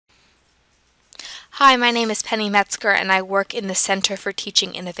Hi, my name is Penny Metzger and I work in the Center for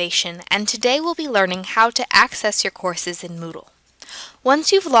Teaching Innovation, and today we'll be learning how to access your courses in Moodle.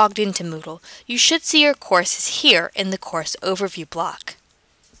 Once you've logged into Moodle, you should see your courses here in the Course Overview block.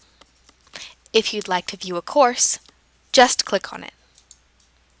 If you'd like to view a course, just click on it.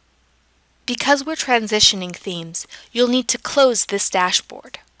 Because we're transitioning themes, you'll need to close this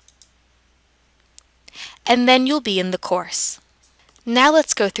dashboard. And then you'll be in the course. Now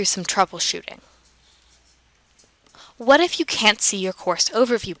let's go through some troubleshooting. What if you can't see your course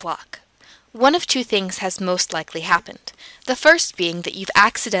overview block? One of two things has most likely happened. The first being that you've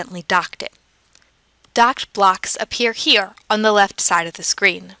accidentally docked it. Docked blocks appear here on the left side of the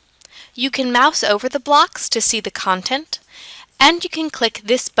screen. You can mouse over the blocks to see the content, and you can click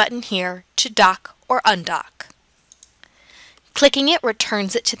this button here to dock or undock. Clicking it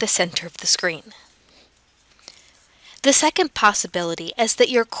returns it to the center of the screen. The second possibility is that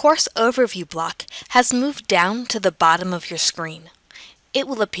your course overview block has moved down to the bottom of your screen. It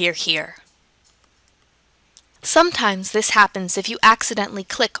will appear here. Sometimes this happens if you accidentally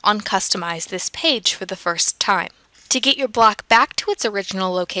click on Customize this page for the first time. To get your block back to its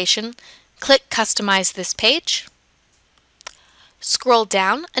original location, click Customize this page, scroll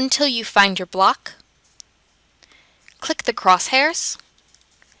down until you find your block, click the crosshairs,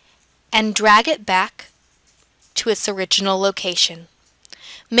 and drag it back to its original location.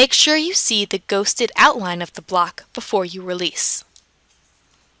 Make sure you see the ghosted outline of the block before you release.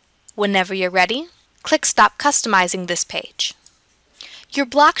 Whenever you're ready, click Stop Customizing this page. Your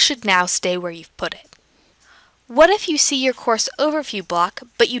block should now stay where you've put it. What if you see your course overview block,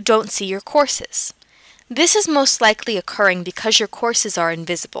 but you don't see your courses? This is most likely occurring because your courses are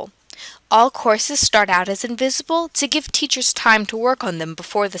invisible. All courses start out as invisible to give teachers time to work on them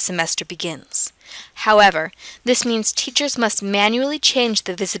before the semester begins. However, this means teachers must manually change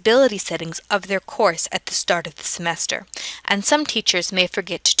the visibility settings of their course at the start of the semester, and some teachers may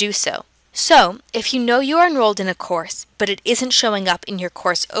forget to do so. So, if you know you are enrolled in a course, but it isn't showing up in your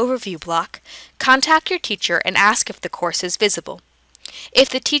course overview block, contact your teacher and ask if the course is visible. If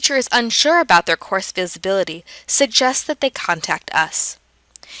the teacher is unsure about their course visibility, suggest that they contact us.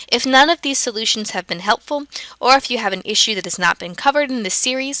 If none of these solutions have been helpful, or if you have an issue that has not been covered in this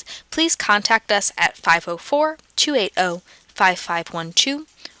series, please contact us at 504-280-5512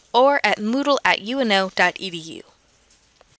 or at moodle@uno.edu.